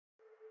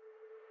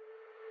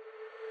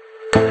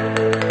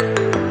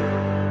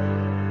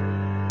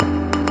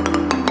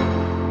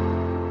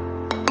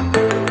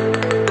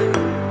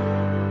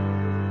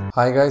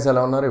Hi guys,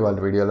 ఎలా ఉన్నారు? ఇవాళ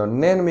వీడియోలో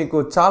నేను మీకు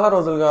చాలా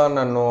రోజులుగా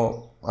నన్ను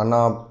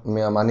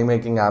మనీ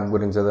మేకింగ్ యాప్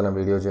గురించి ఏదైనా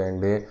వీడియో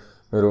చేయండి,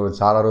 మీరు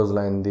చాలా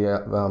రోజులైంది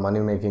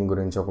మనీ మేకింగ్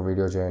గురించి ఒక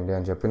వీడియో చేయండి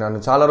అని చెప్పి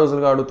నన్ను చాలా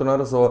రోజులుగా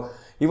అడుగుతున్నారు. సో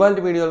ఇవాళ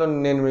వీడియోలో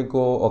నేను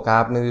మీకు ఒక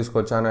యాప్ని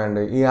తీసుకొచ్చాను.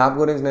 అండ్ ఈ యాప్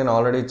గురించి నేను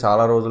ఆల్రెడీ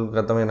చాలా రోజుల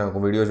క్రితమే నేను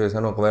ఒక వీడియో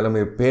చేశాను. ఒకవేళ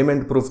మీరు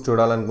పేమెంట్ ప్రూఫ్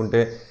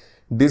చూడాలనుకుంటే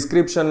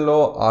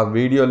డిస్క్రిప్షన్లో ఆ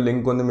వీడియో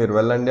లింక్ ఉంది, మీరు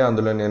వెళ్ళండి.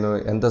 అందులో నేను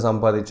ఎంత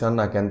సంపాదించాను,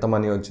 నాకు ఎంత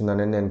మనీ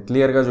వచ్చిందనేది నేను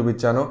క్లియర్గా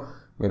చూపించాను.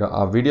 మీరు ఆ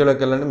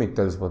వీడియోలోకి వెళ్ళండి, మీకు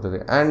తెలిసిపోతుంది.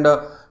 అండ్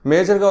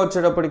మేజర్గా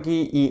వచ్చేటప్పటికి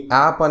ఈ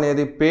యాప్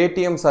అనేది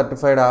పేటిఎం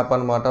సర్టిఫైడ్ యాప్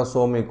అనమాట. సో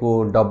మీకు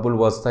డబ్బులు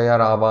వస్తాయా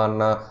రావా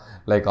అన్న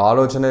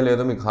ఆలోచనే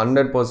లేదు. మీకు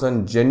 100%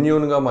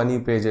 జెన్యూన్గా మనీ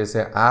పే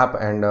చేసే యాప్.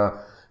 అండ్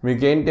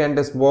మీకు ఏంటి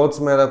అంటే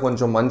స్పోర్ట్స్ మీద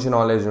కొంచెం మంచి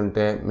నాలెడ్జ్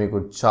ఉంటే మీకు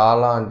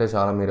చాలా అంటే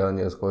చాలా మీరు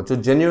ఎర్న్ చేసుకోవచ్చు.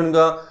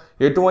 జెన్యూన్గా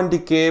ఎటువంటి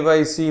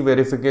కేవైసీ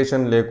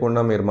వెరిఫికేషన్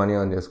లేకుండా మీరు మనీ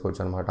ఎర్న్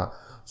చేసుకోవచ్చు అనమాట.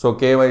 సో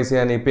కేవైసీ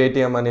అని,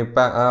 పేటిఎం అని,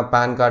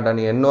 పాన్ కార్డ్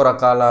అని ఎన్నో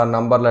రకాల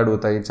నంబర్లు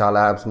అడుగుతాయి చాలా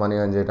యాప్స్ మనీ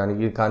ఎర్న్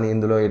చేయడానికి. కానీ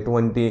ఇందులో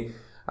ఎటువంటి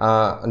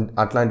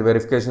అట్లాంటి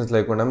వెరిఫికేషన్స్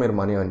లేకుండా మీరు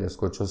మనీ ఎర్న్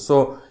చేసుకోవచ్చు. సో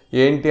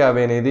ఏంటి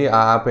అవి అనేది,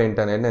 ఆ యాప్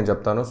ఏంటి అనేది నేను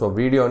చెప్తాను. సో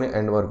వీడియోని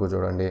ఎండ్ వరకు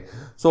చూడండి.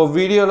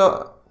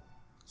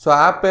 సో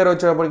యాప్ పేరు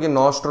వచ్చేటప్పటికి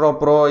నాస్ట్రో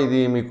ప్రో.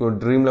 ఇది మీకు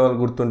డ్రీమ్ లెవెల్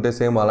గుర్తుంటే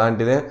సేమ్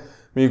అలాంటిదే.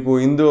 మీకు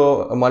ఇందులో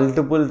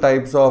మల్టిపుల్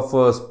టైప్స్ ఆఫ్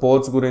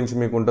స్పోర్ట్స్ గురించి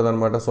మీకు ఉంటుంది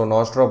అనమాట. సో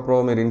నాస్ట్రో ప్రో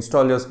మీరు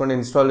ఇన్స్టాల్ చేసుకోండి.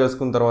 ఇన్స్టాల్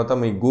చేసుకున్న తర్వాత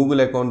మీ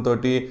గూగుల్ అకౌంట్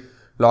తోటి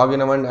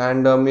లాగిన్ అవ్వండి.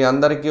 అండ్ మీ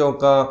అందరికీ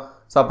ఒక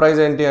సర్ప్రైజ్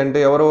ఏంటి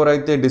అంటే,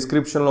 ఎవరెవరైతే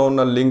డిస్క్రిప్షన్లో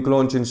ఉన్న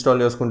లింక్లోంచి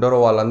ఇన్స్టాల్ చేసుకుంటారో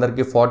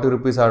వాళ్ళందరికీ 40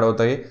 రూపీస్ యాడ్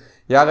అవుతాయి.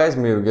 యా గైస్,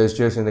 మీరు గెస్ట్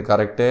చేసింది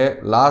కరెక్టే.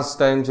 లాస్ట్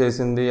టైం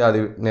చేసింది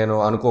అది నేను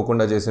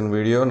అనుకోకుండా చేసిన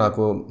వీడియో,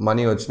 నాకు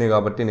మనీ వచ్చినాయి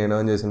కాబట్టి నేను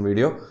ఎర్న్ చేసిన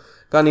వీడియో.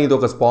 కానీ ఇది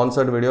ఒక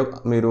స్పాన్సర్డ్ వీడియో.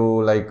 మీరు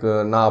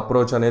నా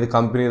అప్రోచ్ అనేది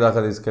కంపెనీ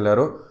దాకా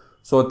తీసుకెళ్లారు.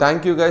 సో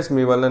థ్యాంక్ యూ గైస్,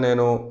 మీ వల్ల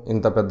నేను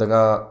ఇంత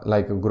పెద్దగా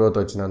గ్రోత్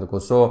వచ్చినందుకు.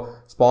 సో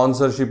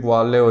స్పాన్సర్షిప్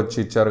వాళ్ళే వచ్చి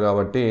ఇచ్చారు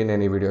కాబట్టి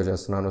నేను ఈ వీడియో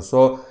చేస్తున్నాను. సో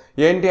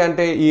ఏంటి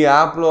అంటే, ఈ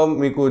యాప్లో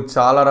మీకు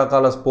చాలా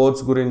రకాల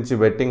స్పోర్ట్స్ గురించి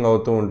బెట్టింగ్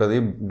అవుతూ ఉంటుంది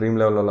డ్రీమ్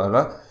లెవెల్లో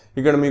లాగా.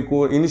 ఇక్కడ మీకు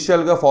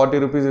ఇనిషియల్గా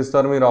 40 రూపీస్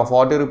ఇస్తారు. మీరు ఆ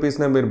 40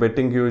 రూపీస్నే మీరు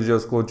బెట్టింగ్కి యూజ్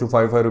చేసుకోవచ్చు.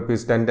 5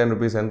 రూపీస్, 10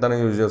 రూపీస్ ఎంతనే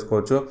యూజ్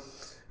చేసుకోవచ్చు.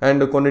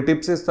 అండ్ కొన్ని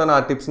టిప్స్ ఇస్తాను, ఆ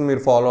టిప్స్ని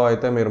మీరు ఫాలో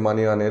అయితే మీరు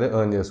మనీ అనేది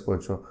ఎర్న్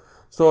చేసుకోవచ్చు.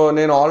 సో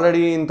నేను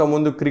ఆల్రెడీ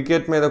ఇంతకుముందు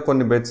క్రికెట్ మీద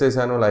కొన్ని బెట్స్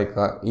వేసాను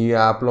ఈ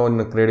యాప్లో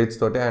ఉన్న క్రెడిట్స్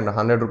తోటి. అండ్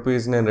 100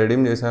 రూపీస్ నేను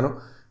రెడీమ్ చేశాను.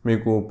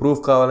 మీకు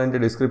ప్రూఫ్ కావాలంటే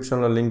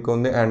డిస్క్రిప్షన్లో లింక్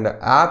ఉంది. అండ్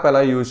యాప్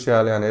ఎలా యూజ్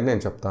చేయాలి అనేది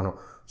నేను చెప్తాను.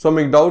 సో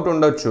మీకు డౌట్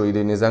ఉండొచ్చు,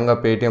 ఇది నిజంగా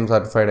పేటిఎం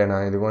సర్టిఫైడ్ అయినా.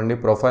 ఇదిగోండి,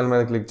 ప్రొఫైల్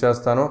మీద క్లిక్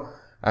చేస్తాను.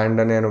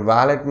 అండ్ నేను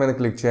వ్యాలెట్ మీద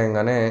క్లిక్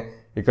చేయగానే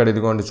ఇక్కడ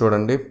ఇదిగోండి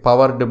చూడండి,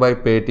 పవర్డ్ బై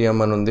పేటిఎం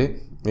అని ఉంది.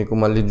 మీకు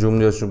మళ్ళీ జూమ్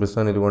చేసి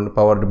చూపిస్తాను. ఇదిగోండి,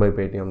 పవర్డ్ బై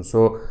పేటిఎం. సో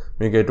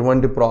మీకు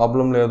ఎటువంటి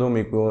ప్రాబ్లం లేదు.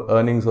 మీకు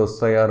ఎర్నింగ్స్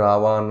వస్తాయా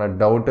రావా అన్న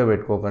డౌటే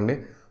పెట్టుకోకండి.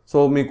 సో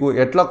మీకు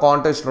ఎట్లా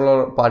కాంటెస్ట్లో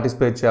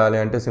పార్టిసిపేట్ చేయాలి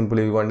అంటే సింపుల్.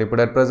 ఇదిగోండి,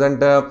 ఇప్పుడు at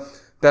present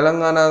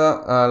Telangana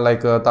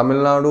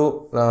Tamil Nadu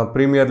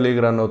premier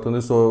league run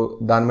అవుతుంది. సో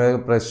దాని మీద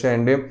ప్రెస్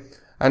చేయండి.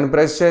 అండ్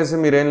ప్రెస్ చేసి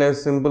మీరేం లేదు,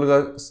 సింపుల్గా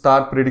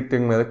స్టార్ట్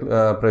ప్రిడిక్టింగ్ మీద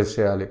ప్రెస్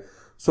చేయాలి.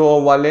 సో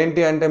వాళ్ళు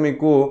ఏంటి అంటే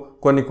మీకు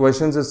కొన్ని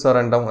క్వశ్చన్స్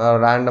ఇస్తారంట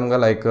ర్యాండమ్గా,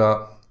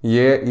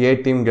 ఏ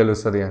టీం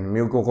గెలుస్తుంది అని.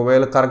 మీకు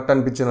ఒకవేళ కరెక్ట్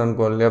అనిపించింది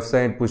అనుకోండి, లెఫ్ట్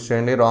సైడ్ పుష్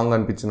చేయండి. రాంగ్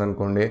అనిపించింది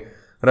అనుకోండి,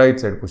 రైట్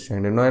సైడ్ పుష్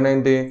చేయండి.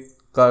 నేనేంటి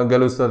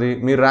గెలుస్తుంది.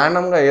 మీరు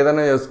ర్యాండమ్గా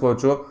ఏదైనా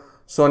చేసుకోవచ్చు.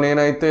 సో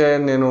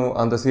నేను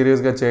అంత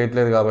సీరియస్గా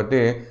చేయట్లేదు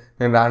కాబట్టి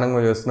నేను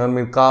ర్యాండమ్గా చేస్తున్నాను.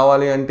 మీకు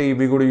కావాలి అంటే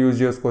ఇవి కూడా యూజ్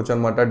చేసుకోవచ్చు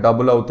అనమాట.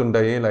 డబుల్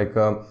అవుతుంటాయి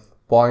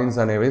పాయింట్స్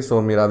అనేవి. సో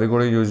మీరు అవి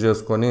కూడా యూజ్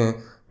చేసుకొని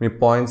మీ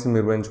పాయింట్స్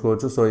మీరు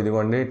పెంచుకోవచ్చు. సో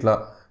ఇదిగోండి, ఇట్లా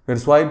మీరు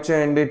స్వైప్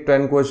చేయండి.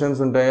 10 క్వశ్చన్స్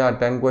ఉంటాయి. ఆ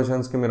 10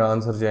 క్వశ్చన్స్కి మీరు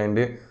ఆన్సర్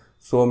చేయండి.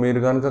 సో మీరు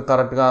కనుక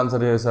కరెక్ట్గా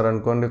ఆన్సర్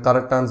చేశారనుకోండి,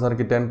 కరెక్ట్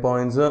ఆన్సర్కి 10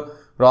 పాయింట్స్,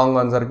 రాంగ్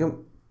ఆన్సర్కి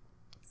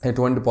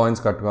ఎటువంటి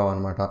పాయింట్స్ కట్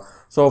కావన్నమాట.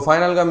 సో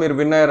ఫైనల్గా మీరు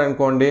విన్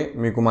అయ్యారనుకోండి,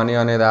 మీకు మనీ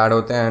అనేది యాడ్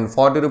అవుతాయి. అండ్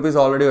 40 రూపీస్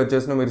ఆల్రెడీ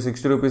వచ్చేసిన, మీరు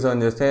 60 రూపీస్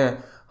అని చేస్తే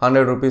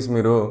 100 రూపీస్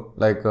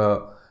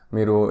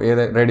మీరు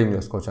రెడీమ్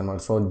చేసుకోవచ్చు అనమాట.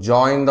 సో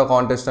జాయిన్ ద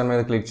కాంటెస్ట్ అని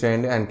మీద క్లిక్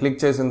చేయండి. అండ్ క్లిక్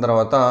చేసిన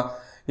తర్వాత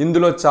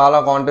ఇందులో చాలా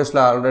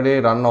కాంటెస్ట్లు ఆల్రెడీ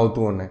రన్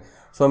అవుతూ ఉన్నాయి.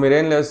 సో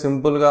మీరేం లేదు,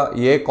 సింపుల్గా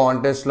ఏ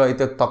కాంటెస్ట్లో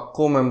అయితే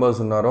తక్కువ మెంబర్స్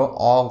ఉన్నారో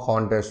ఆ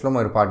కాంటెస్ట్లో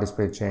మీరు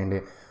పార్టిసిపేట్ చేయండి.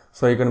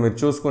 సో ఇక్కడ మీరు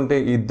చూసుకుంటే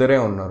ఇద్దరే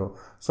ఉన్నారు.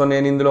 సో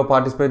నేను ఇందులో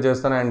పార్టిసిపేట్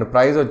చేస్తాను. అండ్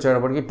ప్రైజ్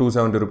వచ్చేటప్పటికి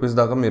 270 రూపీస్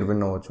దాకా మీరు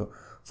విన్ అవ్వచ్చు.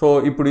 సో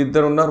ఇప్పుడు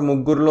ఇద్దరు ఉన్నారు.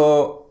 ముగ్గురులో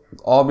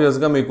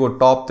ఆబ్వియస్గా మీకు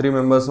టాప్ 3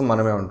 మెంబర్స్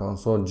మనమే ఉంటాం.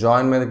 సో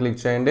జాయిన్ మీద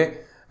క్లిక్ చేయండి.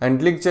 అండ్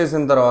క్లిక్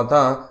చేసిన తర్వాత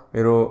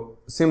మీరు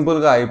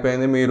సింపుల్గా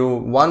అయిపోయింది.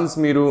 వన్స్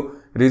మీరు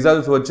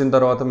రిజల్ట్స్ వచ్చిన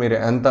తర్వాత మీరు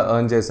ఎంత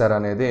ఎర్న్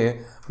చేశారనేది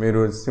మీరు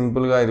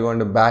సింపుల్గా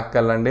ఇదిగోండి బ్యాక్కి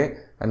వెళ్ళండి.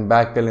 అండ్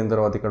బ్యాక్కి వెళ్ళిన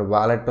తర్వాత ఇక్కడ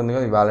వ్యాలెట్ ఉంది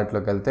కదా, ఈ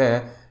వ్యాలెట్లోకి వెళ్తే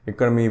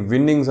ఇక్కడ మీ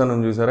విన్నింగ్స్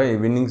అని చూసారా, ఈ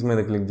విన్నింగ్స్ మీద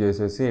క్లిక్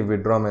చేసేసి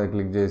విత్డ్రా మీద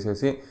క్లిక్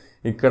చేసేసి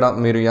ఇక్కడ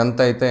మీరు ఎంత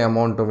అయితే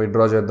అమౌంట్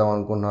విత్డ్రా చేద్దాం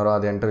అనుకుంటున్నారో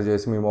అది ఎంటర్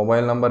చేసి మీ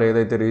మొబైల్ నెంబర్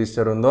ఏదైతే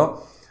రిజిస్టర్ ఉందో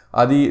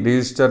అది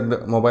registered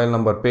mobile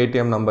number,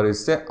 Paytm number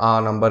ఇస్తే ఆ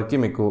నెంబర్కి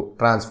మీకు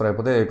ట్రాన్స్ఫర్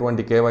అయిపోతే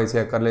ఎటువంటి కేవైసీ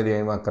అక్కర్లేదు,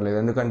 ఏమీ అక్కర్లేదు.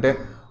 ఎందుకంటే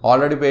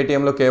ఆల్రెడీ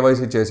పేటిఎంలో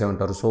కేవైసీ చేసే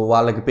ఉంటారు. సో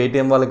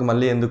పేటిఎం వాళ్ళకి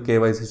మళ్ళీ ఎందుకు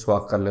కేవైసీ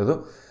అక్కర్లేదు.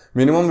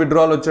 మినిమం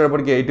విత్డ్రాల్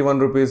వచ్చేటప్పటికి 81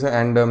 రూపీస్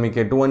అండ్ మీకు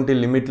ఎటువంటి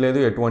లిమిట్ లేదు,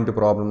 ఎటువంటి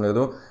ప్రాబ్లం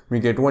లేదు,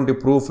 మీకు ఎటువంటి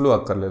ప్రూఫ్లు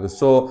అక్కర్లేదు.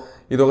 సో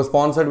ఇది ఒక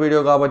స్పాన్సర్డ్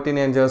వీడియో కాబట్టి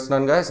నేను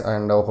చేస్తున్నాను గైస్.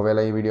 అండ్ ఒకవేళ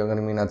ఈ వీడియో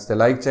కానీ మీకు నచ్చితే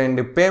లైక్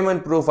చేయండి.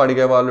 పేమెంట్ ప్రూఫ్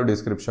అడిగే వాళ్ళు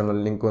డిస్క్రిప్షన్లో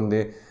లింక్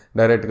ఉంది,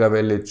 డైరెక్ట్గా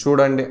వెళ్ళి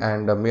చూడండి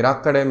అండ్ మీరు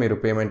అక్కడే మీరు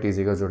పేమెంట్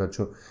ఈజీగా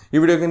చూడొచ్చు. ఈ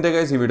వీడియో కింద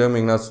గైస్ ఈ వీడియో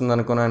మీకు నచ్చుతుంది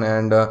అనుకున్నాను.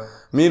 అండ్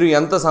మీరు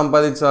ఎంత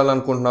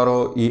సంపాదించాలనుకుంటున్నారో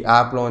ఈ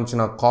యాప్లో ఉంచి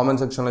నాకు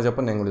కామెంట్ సెక్షన్లో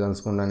చెప్పండి, నేను కూడా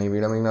తెలుసుకున్నాను. ఈ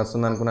వీడియో మీకు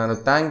నచ్చుతుంది అనుకున్నాను.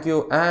 థ్యాంక్ యూ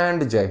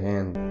అండ్ జై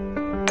హింద్.